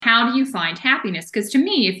you find happiness. Because to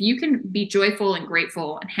me, if you can be joyful and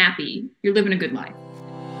grateful and happy, you're living a good life.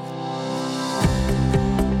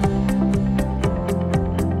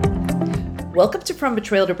 Welcome to From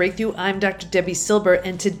Betrayal to Breakthrough. I'm Dr. Debbie Silber,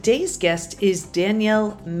 and today's guest is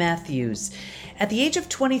Danielle Matthews. At the age of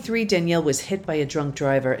 23, Danielle was hit by a drunk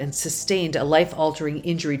driver and sustained a life-altering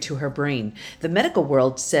injury to her brain. The medical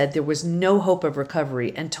world said there was no hope of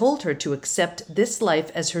recovery and told her to accept this life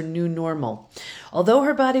as her new normal. Although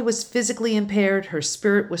her body was physically impaired, her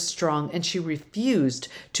spirit was strong, and she refused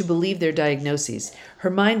to believe their diagnoses. Her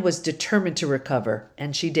mind was determined to recover,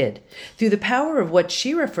 and she did. Through the power of what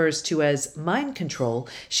she refers to as mind control,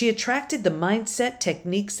 she attracted the mindset,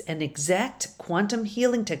 techniques, and exact quantum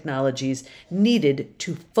healing technologies needed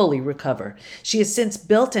to fully recover. She has since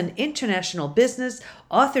built an international business,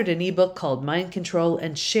 authored an ebook called Mind Control,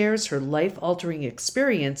 and shares her life-altering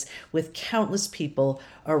experience with countless people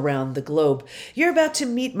around the globe. You're about to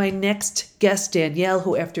meet my next guest, Danielle,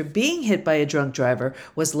 who after being hit by a drunk driver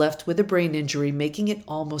was left with a brain injury, making it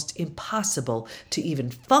almost impossible to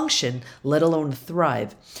even function, let alone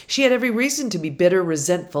thrive. She had every reason to be bitter,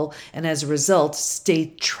 resentful, and as a result,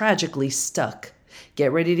 stayed tragically stuck.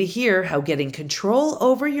 Get ready to hear how getting control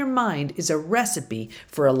over your mind is a recipe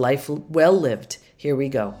for a life well lived. Here we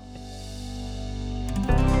go.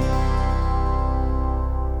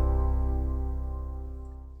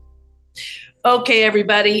 Okay,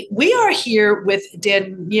 everybody, we are here with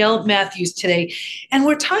Danielle Matthews today, and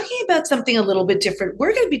we're talking about something a little bit different.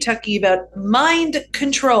 We're going to be talking about mind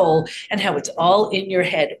control and how it's all in your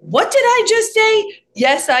head. What did I just say?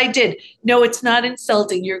 Yes, I did. No, it's not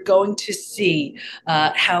insulting. You're going to see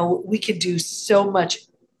how we can do so much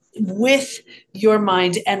with your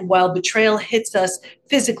mind. And while betrayal hits us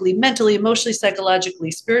physically, mentally, emotionally,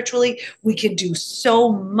 psychologically, spiritually, we can do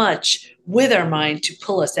so much with our mind to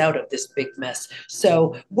pull us out of this big mess.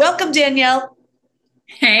 So welcome, Danielle.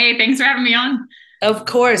 Hey, thanks for having me on. Of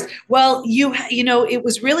course. Well, you know, it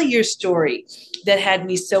was really your story that had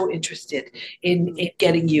me so interested in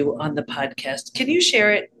getting you on the podcast. Can you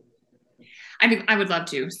share it? I would love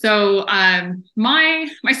to. So my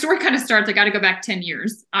story kind of starts, I got to go back 10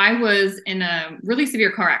 years. I was in a really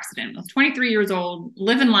severe car accident. I was 23 years old,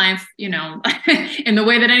 living life, you know, in the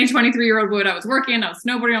way that any 23-year-old would. I was working, I was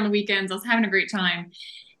snowboarding on the weekends, I was having a great time.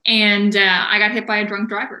 And I got hit by a drunk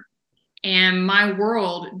driver. And my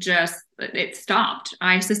world it stopped.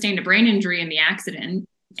 I sustained a brain injury in the accident,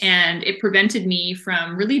 and it prevented me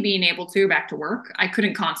from really being able to go back to work. I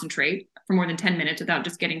couldn't concentrate for more than 10 minutes without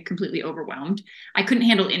just getting completely overwhelmed. I couldn't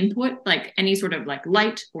handle input, like any sort of like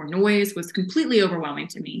light or noise was completely overwhelming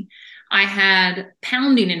to me. I had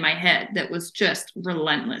pounding in my head that was just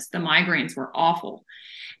relentless. The migraines were awful.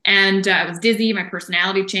 And I was dizzy, my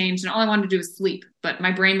personality changed, and all I wanted to do was sleep, but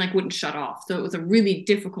my brain wouldn't shut off. So it was a really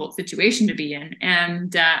difficult situation to be in.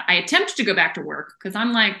 And I attempted to go back to work because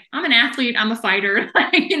I'm an athlete, I'm a fighter.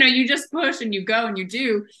 You just push and you go and you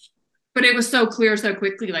do. But it was so clear so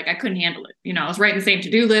quickly, I couldn't handle it. I was writing the same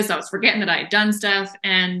to-do list. I was forgetting that I had done stuff,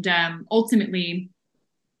 and ultimately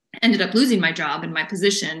ended up losing my job and my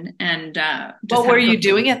position. And what were you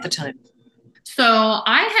doing at the time? So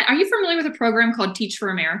are you familiar with a program called Teach for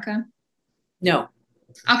America? No.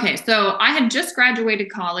 Okay. So I had just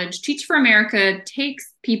graduated college. Teach for America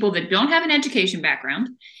takes people that don't have an education background,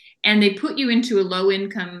 and they put you into a low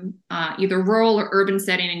income, either rural or urban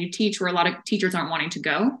setting, and you teach where a lot of teachers aren't wanting to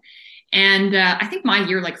go. And I think my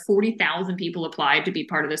year, 40,000 people applied to be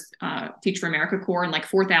part of this Teach for America Corps, and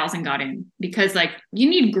 4,000 got in because you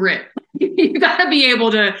need grit. You got to be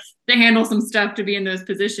able to handle some stuff to be in those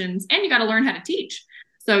positions, and you got to learn how to teach.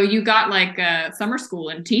 So you got summer school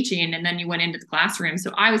and teaching, and then you went into the classroom.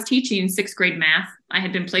 So I was teaching 6th grade math. I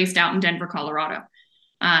had been placed out in Denver, Colorado.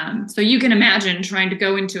 So you can imagine trying to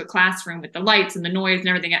go into a classroom with the lights and the noise and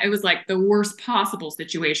everything. It was the worst possible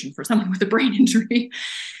situation for someone with a brain injury.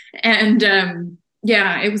 And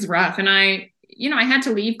it was rough. And I had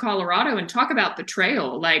to leave Colorado and talk about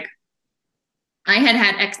betrayal. I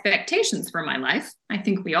had expectations for my life. I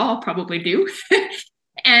think we all probably do.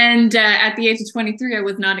 And at the age of 23, I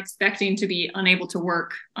was not expecting to be unable to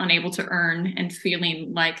work, unable to earn, and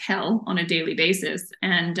feeling like hell on a daily basis,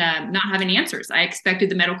 and not having answers. I expected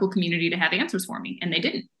the medical community to have answers for me, and they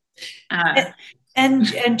didn't.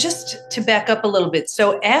 And just to back up a little bit,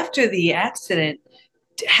 so after the accident,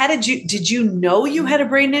 did you know you had a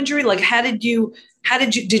brain injury? Did you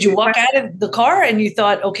walk out of the car and you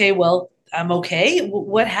thought, okay, well, I'm okay?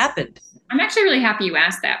 What happened? I'm actually really happy you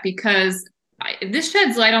asked that, because this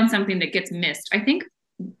sheds light on something that gets missed. I think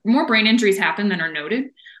more brain injuries happen than are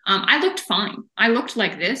noted. I looked fine. I looked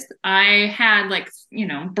like this. I had like,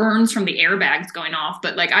 burns from the airbags going off,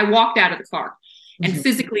 but like I walked out of the car and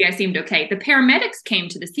physically I seemed okay. The paramedics came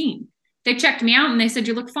to the scene. They checked me out and they said,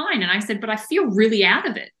 you look fine. And I said, but I feel really out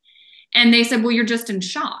of it. And they said, well, you're just in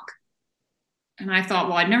shock. And I thought,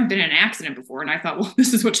 well, I'd never been in an accident before. And I thought, well,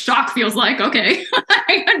 this is what shock feels like. Okay.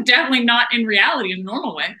 I'm definitely not in reality in a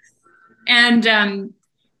normal way. And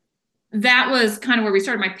that was kind of where we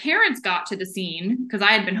started. My parents got to the scene because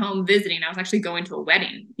I had been home visiting. I was actually going to a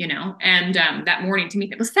wedding, and that morning to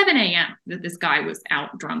meet, it was 7 a.m. that this guy was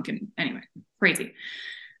out drunk and anyway, crazy.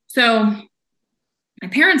 So my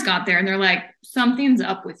parents got there and they're like, something's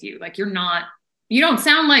up with you. Like, you don't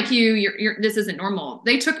sound like you're this isn't normal.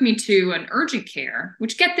 They took me to an urgent care,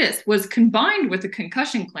 which, get this, was combined with a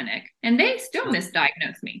concussion clinic, and they still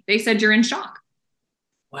misdiagnosed me. They said, you're in shock.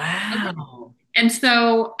 Wow. And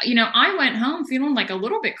so, I went home feeling like a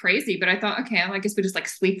little bit crazy, but I thought, okay, I guess we just like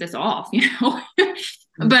sleep this off,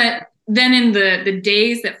 But then in the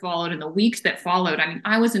days that followed and the weeks that followed, I mean,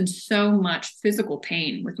 I was in so much physical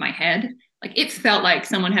pain with my head. Like, it felt like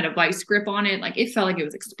someone had a vice grip on it. Like, it felt like it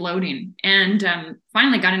was exploding. And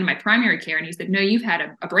finally got into my primary care and he said, no, you've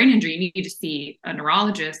had a brain injury. You need to see a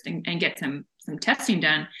neurologist and get some testing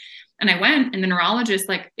done. And I went, and the neurologist,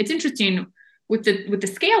 like, it's interesting, with the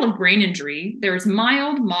scale of brain injury, there's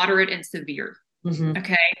mild, moderate, and severe.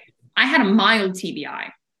 Okay. I had a mild TBI,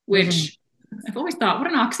 which I've always thought, what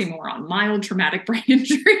an oxymoron, mild traumatic brain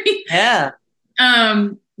injury. Yeah.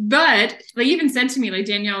 But they even said to me, like,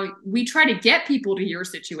 Danielle, we try to get people to your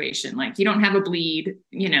situation. Like, you don't have a bleed,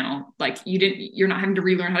 like you're not having to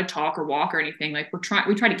relearn how to talk or walk or anything. Like,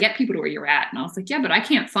 we try to get people to where you're at. And I was like, yeah, but I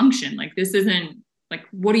can't function. Like, this isn't, like,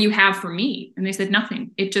 what do you have for me? And they said,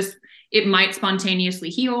 nothing. It might spontaneously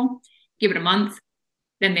heal. Give it a month.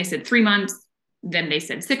 Then they said 3 months. Then they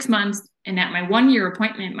said 6 months. And at my 1-year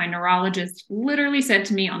appointment, my neurologist literally said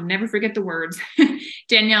to me, I'll never forget the words,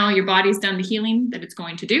 Danielle, your body's done the healing that it's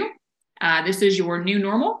going to do. This is your new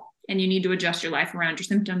normal, and you need to adjust your life around your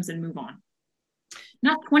symptoms and move on.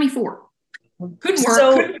 Not 24. Couldn't work.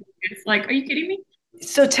 So, it's like, are you kidding me?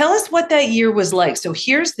 So tell us what that year was like. So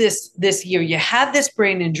here's this year. You have this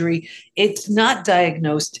brain injury. It's not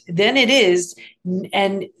diagnosed. Then it is.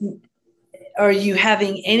 And are you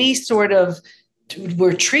having any sort of,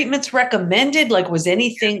 were treatments recommended? Like,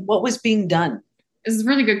 what was being done? This is a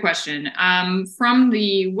really good question. From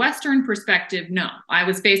the Western perspective, no. I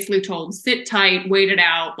was basically told, sit tight, wait it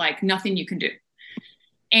out, like nothing you can do.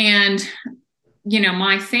 And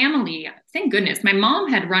my family, thank goodness, my mom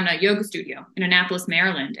had run a yoga studio in Annapolis,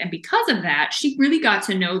 Maryland. And because of that, she really got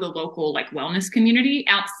to know the local like wellness community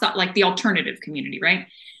outside, like the alternative community. Right.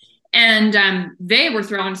 And they were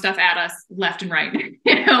throwing stuff at us left and right,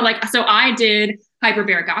 so I did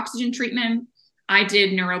hyperbaric oxygen treatment. I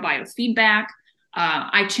did neurobiofeedback.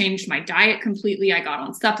 I changed my diet completely. I got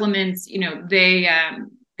on supplements, they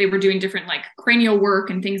were doing different like cranial work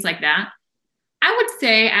and things like that. I would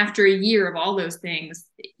say after a year of all those things,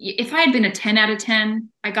 if I had been a 10 out of 10,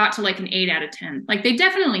 I got to like an 8 out of 10. Like, they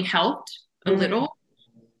definitely helped a little,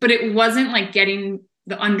 but it wasn't like getting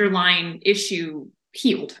the underlying issue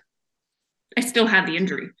healed. I still had the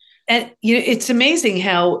injury. And it's amazing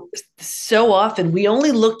how so often we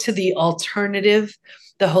only look to the alternative,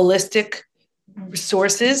 the holistic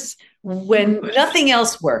sources when nothing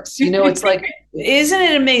else works. It's like, isn't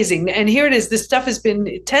it amazing? And here it is. This stuff has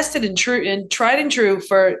been tested and true and tried and true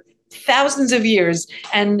for thousands of years.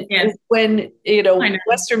 And yes. When,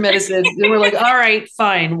 Western medicine, they were like, all right,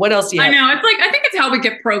 fine. What else do you have? I know. It's like, I think it's how we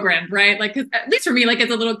get programmed, right? Like, at least for me, like as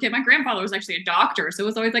a little kid, my grandfather was actually a doctor. So it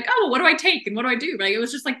was always like, oh, well, what do I take? And what do I do? Like, it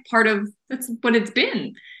was just like that's what it's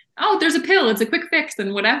been. Oh, there's a pill. It's a quick fix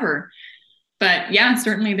and whatever. But yeah,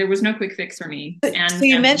 certainly there was no quick fix for me. And so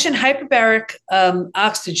you mentioned hyperbaric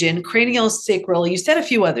oxygen, cranial sacral. You said a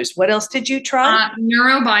few others. What else did you try?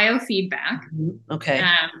 Neurobiofeedback. Okay.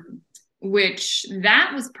 Which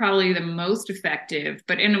that was probably the most effective,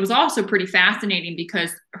 and it was also pretty fascinating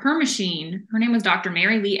because her machine, her name was Dr.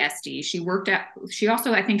 Mary Lee Esty. She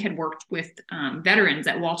also, I think, had worked with veterans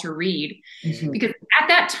at Walter Reed, because at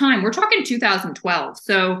that time, we're talking 2012.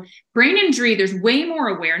 So brain injury, there's way more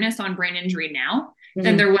awareness on brain injury now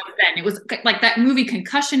than there was then. It was like that movie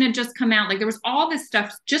Concussion had just come out. Like, there was all this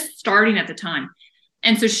stuff just starting at the time.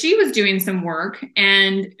 And so she was doing some work,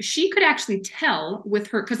 and she could actually tell with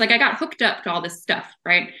her, because like I got hooked up to all this stuff,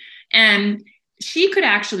 right? And she could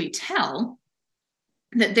actually tell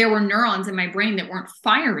that there were neurons in my brain that weren't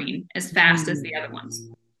firing as fast as the other ones.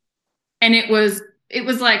 And it was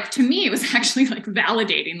like, to me, it was actually like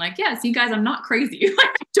validating, like, yeah, see guys, I'm not crazy. Like,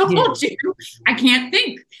 I told you, I can't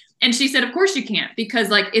think. And she said, of course you can't, because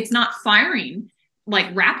like it's not firing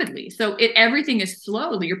like rapidly. So everything is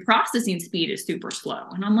slow. Your processing speed is super slow.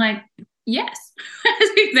 And I'm like, yes,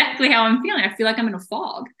 that's exactly how I'm feeling. I feel like I'm in a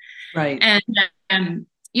fog. Right. And,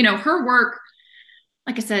 her work,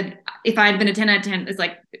 like I said, if I had been a 10 out of 10, it's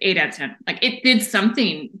like 8 out of 10. Like it did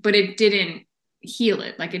something, but it didn't heal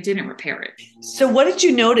it. Like it didn't repair it. So what did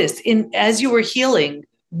you notice as you were healing?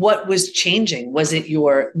 What was changing? Was it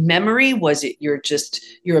your memory? Was it your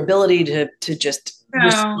ability to just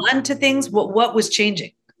respond to things? What was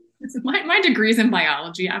changing? My degree's in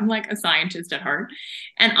biology. I'm like a scientist at heart.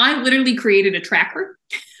 And I literally created a tracker.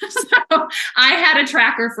 So I had a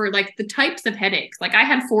tracker for like the types of headaches. Like I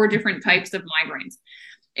had 4 different types of migraines.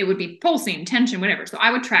 It would be pulsing, tension, whatever. So I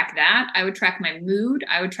would track that. I would track my mood.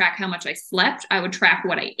 I would track how much I slept. I would track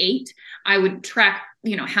what I ate. I would track,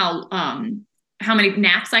 how many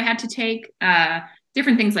naps I had to take,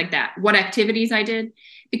 different things like that, what activities I did,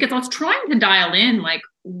 because I was trying to dial in like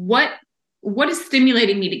what is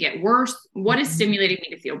stimulating me to get worse? What is stimulating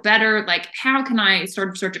me to feel better? Like, how can I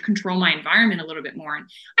start to control my environment a little bit more? And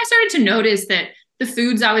I started to notice that the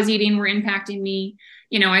foods I was eating were impacting me.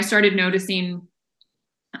 I started noticing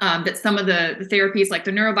that some of the therapies, like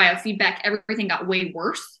the neurobiofeedback, everything got way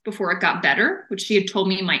worse before it got better, which she had told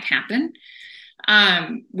me might happen.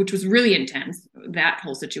 Which was really intense, that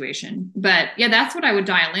whole situation. But yeah, that's what I would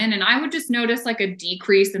dial in. And I would just notice like a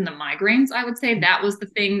decrease in the migraines. I would say that was the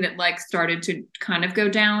thing that like started to kind of go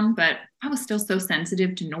down, but I was still so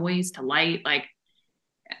sensitive to noise, to light, like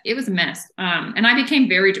it was a mess. And I became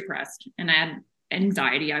very depressed and I had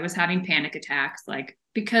anxiety. I was having panic attacks, like,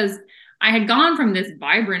 because I had gone from this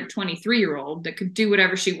vibrant 23-year-old that could do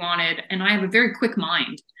whatever she wanted. And I have a very quick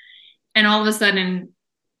mind. And all of a sudden,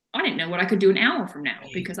 I didn't know what I could do an hour from now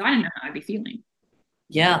because I didn't know how I'd be feeling.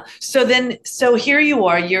 Yeah. So here you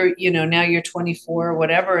are, now you're 24 or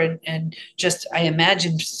whatever. And just, I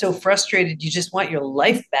imagine so frustrated. You just want your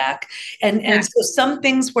life back. And so some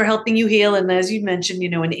things were helping you heal. And as you mentioned,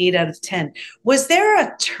 an 8 out of 10, was there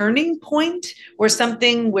a turning point or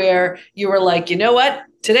something where you were like, you know what,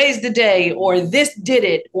 today's the day, or this did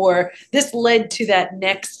it, or this led to that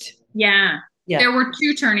next? Yeah. There were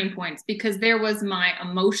 2 turning points because there was my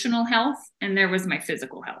emotional health and there was my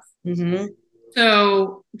physical health. Mm-hmm.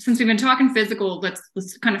 So since we've been talking physical,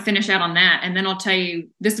 let's kind of finish out on that. And then I'll tell you,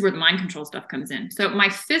 this is where the mind control stuff comes in. So my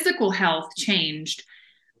physical health changed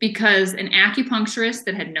because an acupuncturist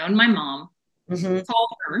that had known my mom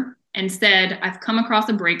called her and said, I've come across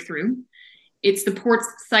a breakthrough. It supports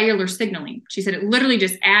cellular signaling. She said it literally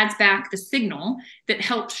just adds back the signal that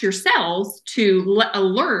helps your cells to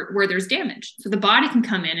alert where there's damage. So the body can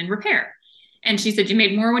come in and repair. And she said, you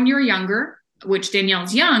made more when you were younger, which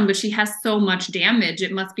Danielle's young, but she has so much damage.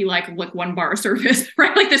 It must be like 1 bar of service,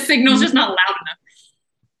 right? Like the signal's just not loud enough.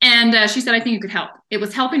 And she said, I think it could help. It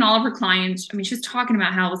was helping all of her clients. I mean, she was talking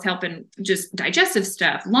about how it was helping just digestive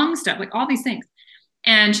stuff, lung stuff, like all these things.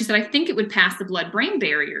 And she said, I think it would pass the blood-brain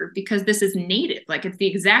barrier because this is native. Like it's the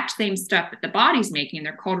exact same stuff that the body's making.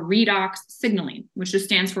 They're called redox signaling, which just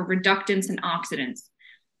stands for reductants and oxidants.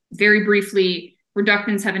 Very briefly,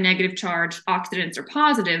 reductants have a negative charge, oxidants are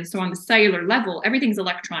positive. So on the cellular level, everything's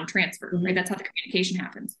electron transfer, right? That's how the communication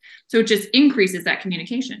happens. So it just increases that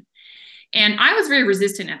communication. And I was very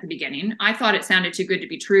resistant at the beginning. I thought it sounded too good to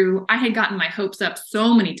be true. I had gotten my hopes up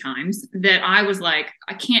so many times that I was like,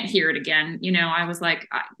 I can't hear it again. I was like,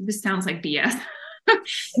 this sounds like BS.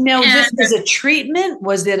 Now, this was a treatment?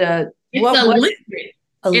 Was it liquid.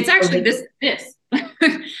 It's actually this.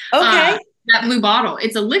 Okay. That blue bottle.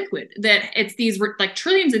 It's a liquid that it's these like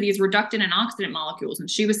trillions of these reductant and oxidant molecules. And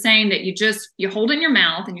she was saying that you hold it in your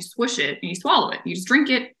mouth and you swish it and you swallow it. You just drink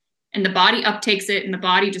it. And the body uptakes it and the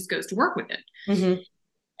body just goes to work with it.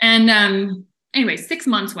 And anyway, 6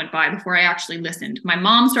 months went by before I actually listened. My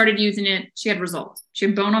mom started using it. She had results. She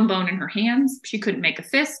had bone on bone in her hands. She couldn't make a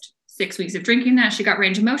fist. 6 weeks of drinking that, she got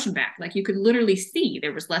range of motion back. Like you could literally see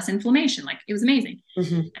there was less inflammation. Like it was amazing.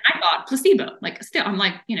 And I thought placebo, like still, I'm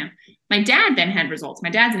like, my dad then had results. My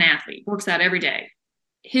dad's an athlete, works out every day.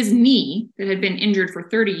 His knee that had been injured for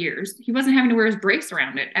 30 years, he wasn't having to wear his brace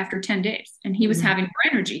around it after 10 days. And he was having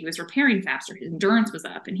more energy. He was repairing faster. His endurance was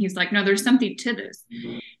up. And he's like, no, there's something to this.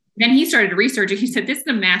 Then he started to research it. He said, this is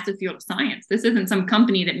a massive field of science. This isn't some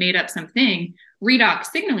company that made up something. Redox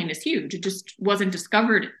signaling is huge. It just wasn't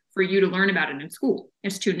discovered for you to learn about it in school.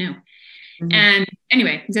 It's too new. And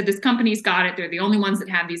anyway, he said, this company's got it. They're the only ones that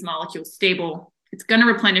have these molecules stable. It's going to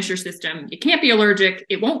replenish your system. You can't be allergic.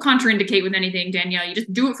 It won't contraindicate with anything, Danielle. You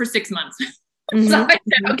just do it for 6 months. So I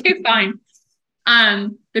said, okay, fine.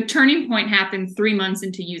 The turning point happened 3 months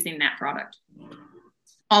into using that product.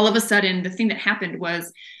 All of a sudden, the thing that happened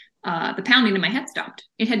was the pounding in my head stopped.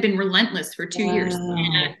 It had been relentless for 2 years. Wow.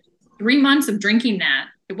 And 3 months of drinking that,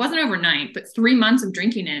 it wasn't overnight, but 3 months of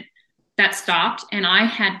drinking it, that stopped. And I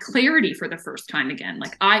had clarity for the first time again.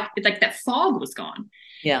 Like that fog was gone.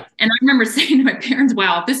 Yeah. And I remember saying to my parents,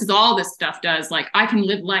 wow, if this is all this stuff does, like I can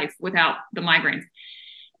live life without the migraines.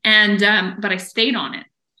 And, but I stayed on it.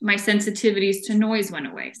 My sensitivities to noise went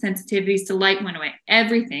away. Sensitivities to light went away.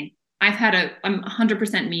 Everything. I'm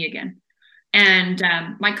 100% me again. And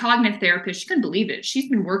my cognitive therapist, she couldn't believe it. She's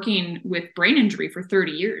been working with brain injury for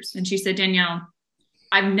 30 years. And she said, Danielle,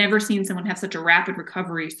 I've never seen someone have such a rapid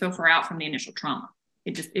recovery so far out from the initial trauma.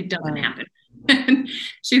 It doesn't happen.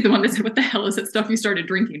 She's the one that said, what the hell is that stuff you started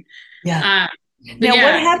drinking? Yeah. Now,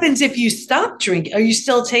 what happens if you stop drinking? Are you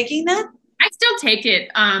still taking that? I still take it,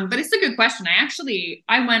 but it's a good question.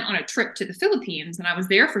 I went on a trip to the Philippines and I was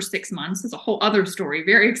there for 6 months. It's a whole other story,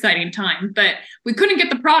 very exciting time, but we couldn't get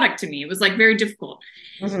the product to me. It was like very difficult.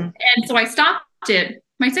 Mm-hmm. And so I stopped it.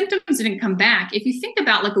 My symptoms didn't come back. If you think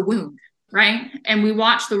about like a wound, right? And we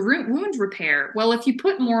watch the wound repair. Well, if you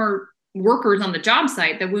put more workers on the job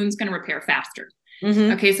site, the wound's going to repair faster.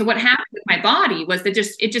 Mm-hmm. Okay. So what happened with my body was that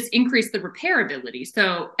it just increased the repairability.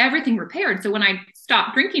 So everything repaired. So when I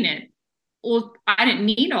stopped drinking it, well, I didn't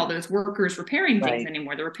need all those workers repairing things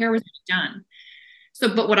anymore. The repair was done.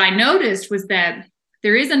 So, but what I noticed was that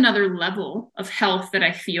there is another level of health that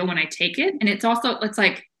I feel when I take it. And it's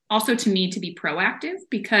like also to me to be proactive,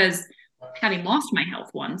 because having lost my health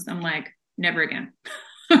once, I'm like, never again,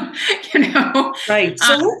 Right.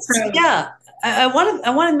 So I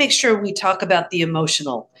want to make sure we talk about the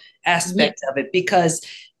emotional aspect of it, because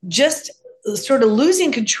just sort of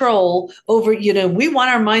losing control over, we want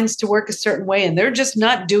our minds to work a certain way and they're just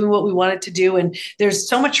not doing what we want it to do. And there's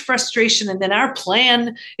so much frustration, and then our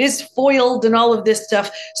plan is foiled and all of this stuff.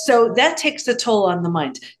 So that takes a toll on the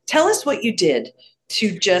mind. Tell us what you did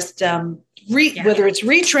to just whether it's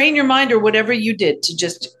retrain your mind or whatever you did to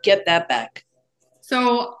just get that back.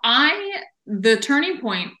 So the turning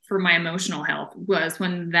point for my emotional health was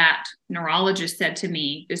when that neurologist said to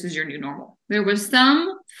me, this is your new normal. There was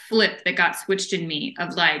some flip that got switched in me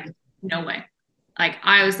of like, no way. Like,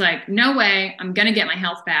 I was like, no way, I'm going to get my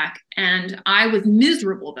health back. And I was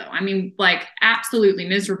miserable though. I mean, like absolutely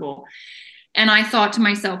miserable. And I thought to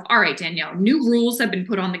myself, all right, Danielle, new rules have been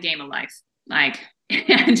put on the game of life.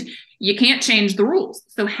 And you can't change the rules.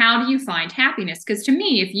 So how do you find happiness? Because to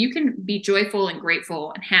me, if you can be joyful and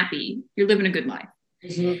grateful and happy, you're living a good life.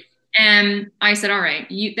 Mm-hmm. And I said, all right,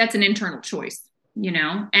 that's an internal choice,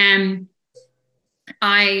 and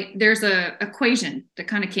there's a equation that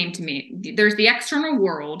kind of came to me. There's the external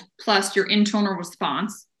world plus your internal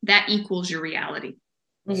response that equals your reality.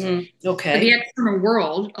 Mm-hmm. Okay. So the external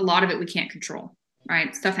world, a lot of it we can't control,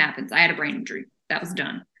 right? Stuff happens. I had a brain injury. That was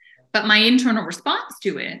done. But my internal response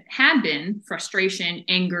to it had been frustration,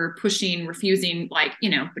 anger, pushing, refusing,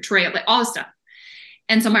 betrayal, all this stuff.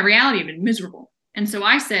 And so my reality had been miserable. And so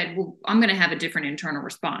I said, well, I'm going to have a different internal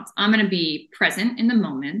response. I'm going to be present in the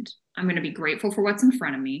moment. I'm going to be grateful for what's in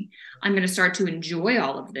front of me. I'm going to start to enjoy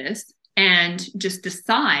all of this and just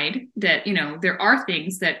decide that, there are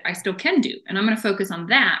things that I still can do. And I'm going to focus on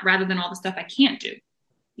that rather than all the stuff I can't do.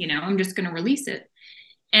 I'm just going to release it.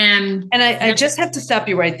 And I just have to stop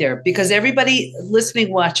you right there, because everybody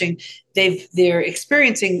listening, watching, they're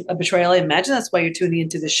experiencing a betrayal. I imagine that's why you're tuning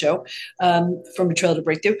into this show, From Betrayal to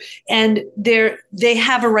Breakthrough. And they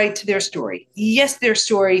have a right to their story. Yes, their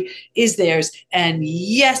story is theirs. And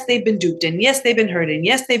yes, they've been duped. And yes, they've been hurt. And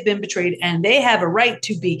yes, they've been betrayed. And they have a right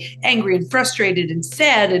to be angry and frustrated and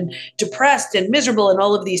sad and depressed and miserable and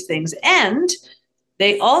all of these things. And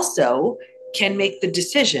they also can make the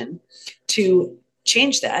decision to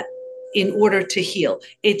change that in order to heal.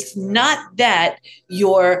 It's not that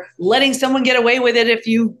you're letting someone get away with it if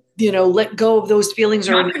you let go of those feelings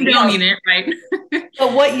or not condoning it, right?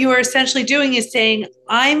 But what you are essentially doing is saying,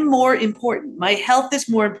 I'm more important. My health is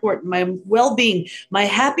more important. My well-being, my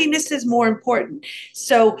happiness is more important.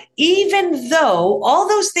 So even though all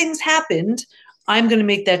those things happened, I'm going to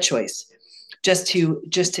make that choice just to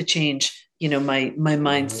change my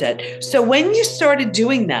mindset. So when you started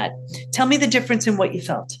doing that, tell me the difference in what you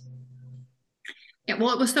felt. Yeah,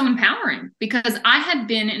 well, it was so empowering because I had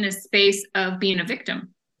been in a space of being a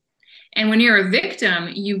victim. And when you're a victim,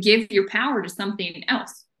 you give your power to something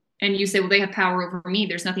else. And you say, well, they have power over me.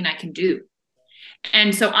 There's nothing I can do.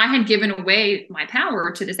 And so I had given away my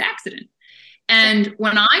power to this accident. And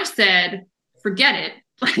when I said, forget it,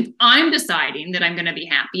 I'm deciding that I'm going to be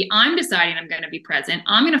happy. I'm deciding I'm going to be present.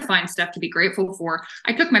 I'm going to find stuff to be grateful for.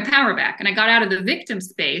 I took my power back and I got out of the victim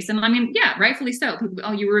space. And I mean, yeah, rightfully so. People,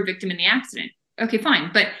 oh, you were a victim in the accident. Okay,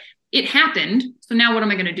 fine. But it happened. So now what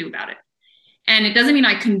am I going to do about it? And it doesn't mean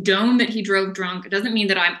I condone that he drove drunk. It doesn't mean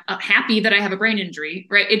that I'm happy that I have a brain injury,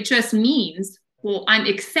 right? It just means, well, I'm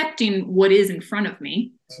accepting what is in front of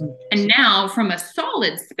me. And now from a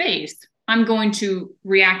solid space, I'm going to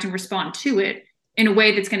react and respond to it in a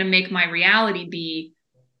way that's going to make my reality be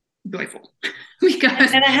joyful.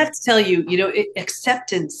 Because and I have to tell you,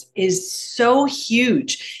 acceptance is so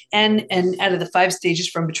huge. And out of the 5 stages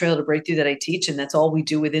from betrayal to breakthrough that I teach, and that's all we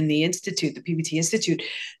do within the Institute, the PBT Institute,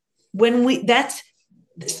 that's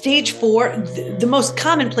stage 4, the most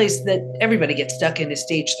common place that everybody gets stuck in is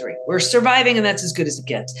stage 3. We're surviving, and that's as good as it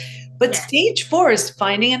gets. But stage 4 is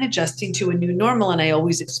finding and adjusting to a new normal. And I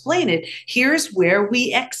always explain it. Here's where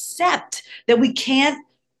we accept that we can't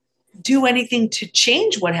do anything to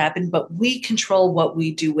change what happened, but we control what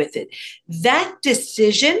we do with it. That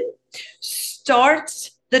decision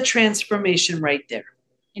starts the transformation right there.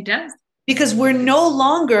 It does. Because we're no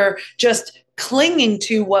longer just clinging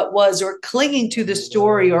to what was, or clinging to the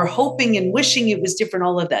story, or hoping and wishing it was different,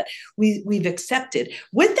 all of that. We've accepted.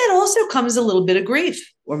 With that also comes a little bit of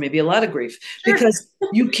grief, or maybe a lot of grief, because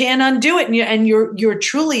you can't undo it. And you're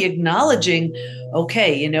truly acknowledging,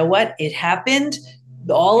 okay, you know what? It happened,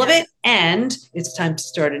 all of it, and it's time to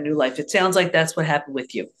start a new life. It sounds like that's what happened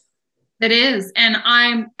with you. That is. And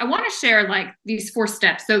I want to share like these 4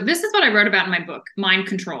 steps. So this is what I wrote about in my book, Mind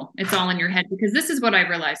Control. It's all in your head, because this is what I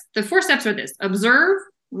realized. The 4 steps are this: observe,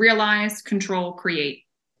 realize, control, create.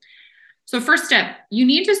 So first step, you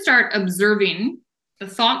need to start observing the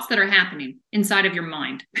thoughts that are happening inside of your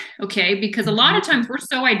mind. Okay. Because a lot of times we're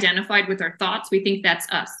so identified with our thoughts, we think that's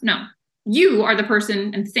us. No, you are the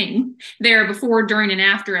person and thing there before, during, and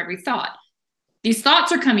after every thought. These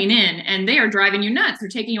thoughts are coming in and they are driving you nuts. They're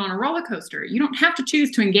taking you on a roller coaster. You don't have to choose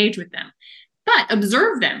to engage with them, but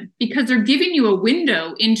observe them, because they're giving you a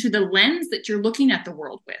window into the lens that you're looking at the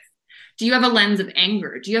world with. Do you have a lens of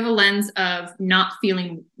anger? Do you have a lens of not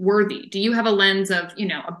feeling worthy? Do you have a lens of,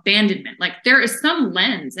 abandonment? Like, there is some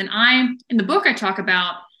lens. And in the book, I talk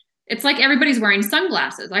about, it's like everybody's wearing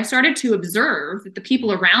sunglasses. I started to observe that the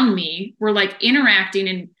people around me were like interacting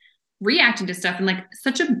and reacting to stuff in like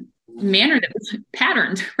such a manner that was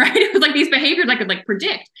patterned, right? It was like these behaviors I could like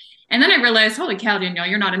predict. And then I realized, holy cow, Danielle,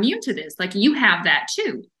 you're not immune to this. Like, you have that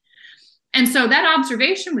too. And so that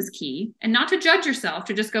observation was key, and not to judge yourself,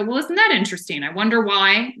 to just go, well, isn't that interesting? I wonder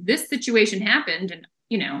why this situation happened. And,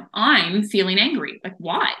 I'm feeling angry. Like,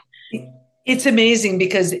 why? It's amazing,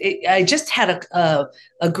 because I just had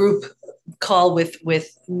a group call with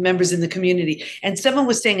members in the community, and someone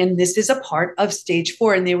was saying, and this is a part of stage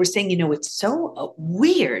 4, and they were saying, it's so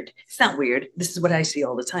weird. It's not weird. This is what I see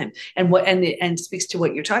all the time, and speaks to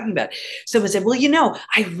what you're talking about. Someone said, well,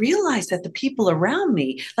 I realized that the people around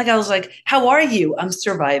me, like, I was like, how are you? I'm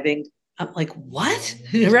surviving. I'm like, what?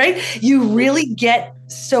 Right? You really get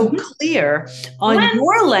so clear on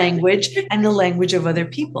your language and the language of other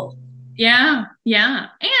people. Yeah. Yeah.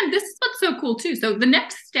 And this is what's so cool too. So the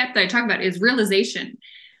next step that I talk about is realization.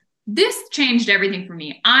 This changed everything for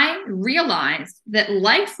me. I realized that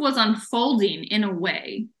life was unfolding in a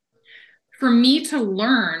way for me to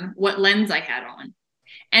learn what lens I had on,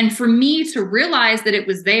 and for me to realize that it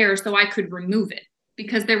was there so I could remove it,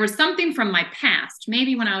 because there was something from my past,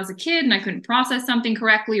 maybe when I was a kid and I couldn't process something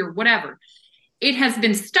correctly or whatever. It has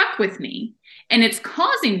been stuck with me. And it's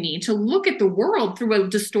causing me to look at the world through a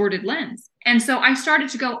distorted lens. And so I started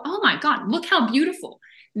to go, oh my God, look how beautiful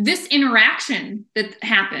this interaction that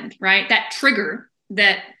happened, right? That trigger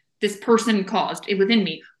that this person caused within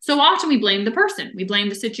me. So often we blame the person, we blame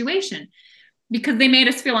the situation, because they made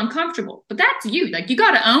us feel uncomfortable. But that's you. Like, you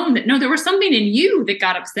got to own that. No, there was something in you that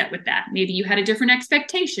got upset with that. Maybe you had a different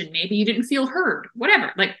expectation. Maybe you didn't feel heard,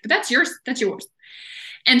 whatever. Like, but that's yours. That's yours.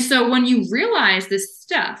 And so when you realize this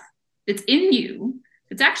stuff that's in you,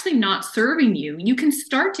 it's actually not serving you, you can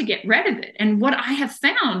start to get rid of it. And what I have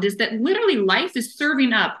found is that literally life is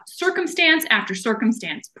serving up circumstance after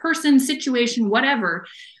circumstance, person, situation, whatever,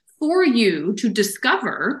 for you to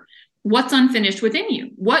discover what's unfinished within you,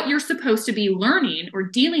 what you're supposed to be learning or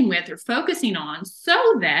dealing with or focusing on,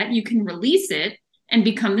 so that you can release it and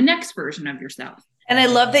become the next version of yourself. And I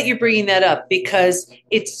love that you're bringing that up, because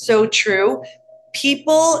it's so true.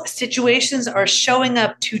 People, situations are showing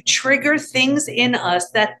up to trigger things in us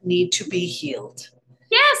that need to be healed.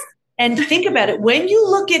 Yes. And think about it. When you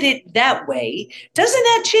look at it that way, doesn't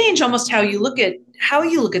that change almost how you look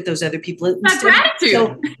at those other people?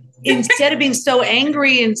 Instead of being so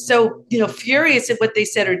angry and so, furious at what they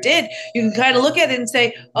said or did, you can kind of look at it and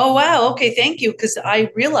say, oh, wow, okay, thank you. Because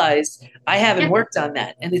I realize I haven't worked on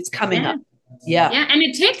that, and it's coming up. Yeah. Yeah. And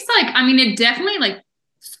it takes it definitely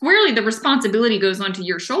squarely the responsibility goes onto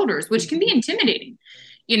your shoulders, which can be intimidating,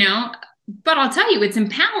 you know. But I'll tell you, it's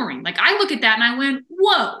empowering. Like, I look at that and I went,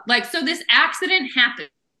 whoa, like, so this accident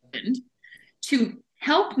happened to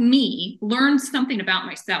help me learn something about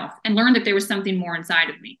myself and learn that there was something more inside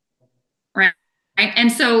of me. Right. And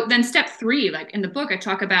so then step 3, like in the book, I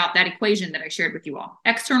talk about that equation that I shared with you all.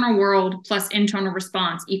 External world plus internal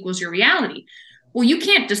response equals your reality. Well, you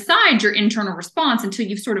can't decide your internal response until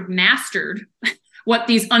you've sort of mastered what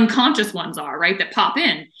these unconscious ones are, right? That pop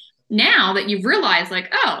in. Now that you've realized,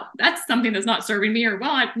 like, oh, that's something that's not serving me, or,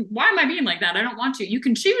 well, why am I being like that? I don't want to. You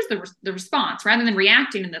can choose the response rather than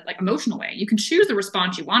reacting in the like emotional way. You can choose the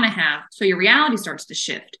response you want to have, so your reality starts to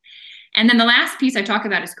shift. And then the last piece I talk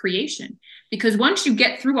about is creation, because once you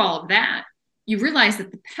get through all of that, you realize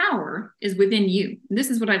that the power is within you. And this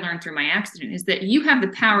is what I learned through my accident, is that you have the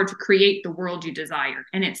power to create the world you desire.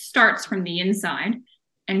 And it starts from the inside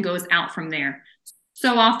and goes out from there.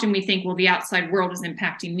 So often we think, well, the outside world is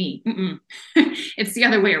impacting me. It's the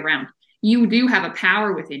other way around. You do have a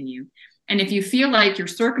power within you. And if you feel like your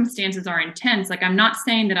circumstances are intense, like, I'm not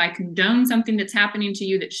saying that I condone something that's happening to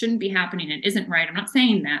you that shouldn't be happening and isn't right. I'm not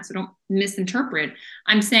saying that, so don't misinterpret.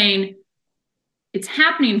 I'm saying it's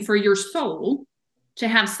happening for your soul to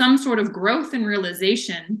have some sort of growth and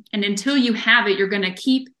realization. And until you have it, you're going to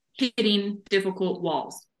keep hitting difficult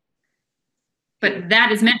walls. But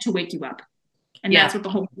that is meant to wake you up. And that's what the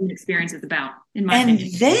whole human experience is about, in my opinion.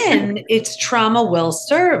 And then it's trauma well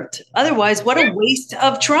served. Otherwise, what a waste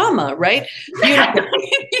of trauma, right?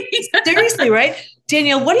 Seriously, right?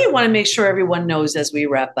 Danielle, what do you want to make sure everyone knows as we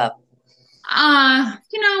wrap up?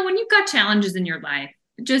 When you've got challenges in your life,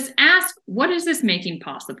 just ask, what is this making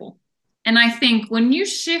possible? And I think when you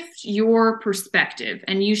shift your perspective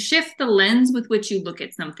and you shift the lens with which you look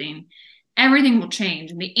at something, everything will change.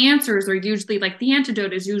 And the answers are usually, like, the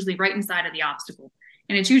antidote is usually right inside of the obstacle.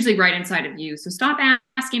 And it's usually right inside of you. So stop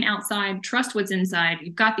asking outside, trust what's inside.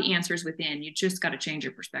 You've got the answers within. You just got to change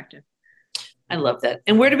your perspective. I love that.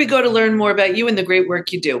 And where do we go to learn more about you and the great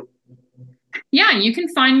work you do? Yeah, you can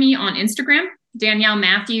find me on Instagram, Danielle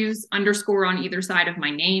Matthews _ on either side of my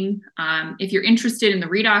name. If you're interested in the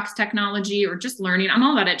redox technology or just learning, I'm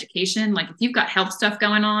all about education. Like, if you've got health stuff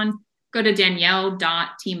going on, go to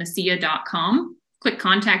danielle.tmacia.com. Click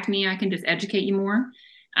contact me. I can just educate you more.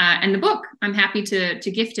 And the book, I'm happy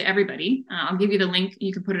to gift to everybody. I'll give you the link.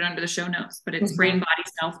 You can put it under the show notes, but it's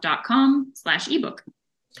brainbodyself.com/ebook.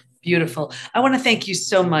 Beautiful. I want to thank you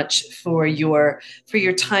so much for your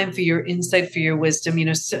time, for your insight, for your wisdom.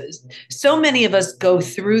 So many of us go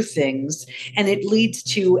through things and it leads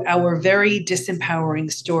to our very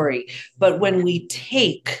disempowering story. But when we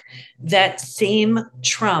take that same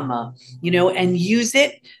trauma, and use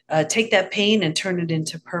it, take that pain and turn it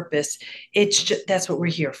into purpose, that's what we're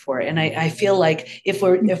here for. And I feel like if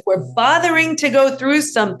we're bothering to go through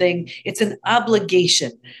something, it's an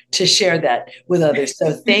obligation to share that with others.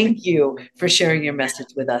 So thank you for sharing your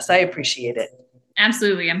message with us. I appreciate it.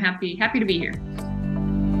 Absolutely. I'm happy to be here.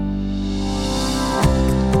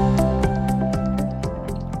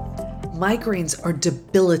 Migraines are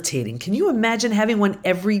debilitating. Can you imagine having one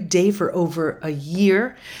every day for over a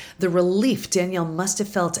year? The relief Danielle must have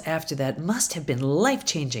felt after that must have been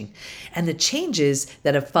life-changing. And the changes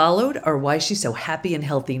that have followed are why she's so happy and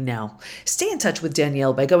healthy now. Stay in touch with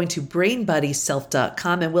Danielle by going to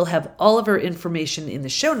brainbodyself.com, and we'll have all of her information in the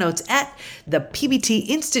show notes at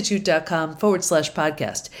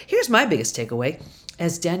thepbtinstitute.com/podcast. Here's my biggest takeaway.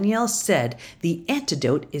 As Danielle said, the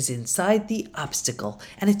antidote is inside the obstacle.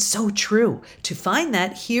 And it's so true. To find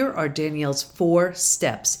that, here are Danielle's 4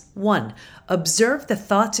 steps. 1, observe the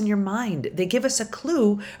thoughts in your mind. They give us a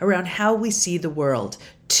clue around how we see the world.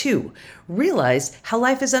 2, realize how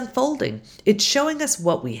life is unfolding. It's showing us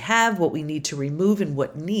what we have, what we need to remove, and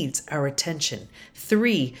what needs our attention.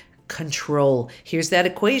 3, control. Here's that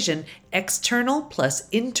equation. External plus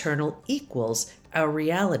internal equals our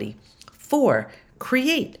reality. 4,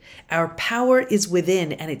 create. Our power is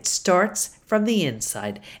within, and it starts from the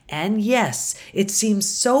inside. And yes, it seems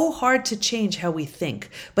so hard to change how we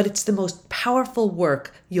think, but it's the most powerful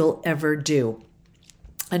work you'll ever do.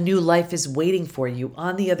 A new life is waiting for you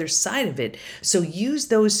on the other side of it. So use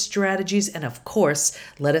those strategies, and of course,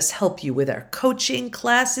 let us help you with our coaching,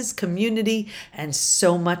 classes, community, and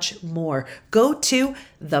so much more. Go to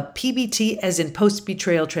the PBT, as in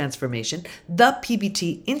post-betrayal transformation,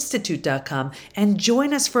 thepbtinstitute.com, and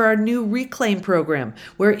join us for our new Reclaim program,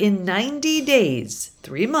 where in 90 days,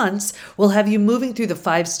 3 months, we'll have you moving through the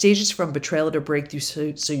 5 stages from betrayal to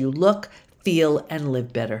breakthrough, so you look, feel, and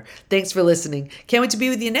live better. Thanks for listening. Can't wait to be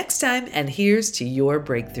with you next time, and here's to your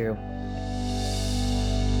breakthrough.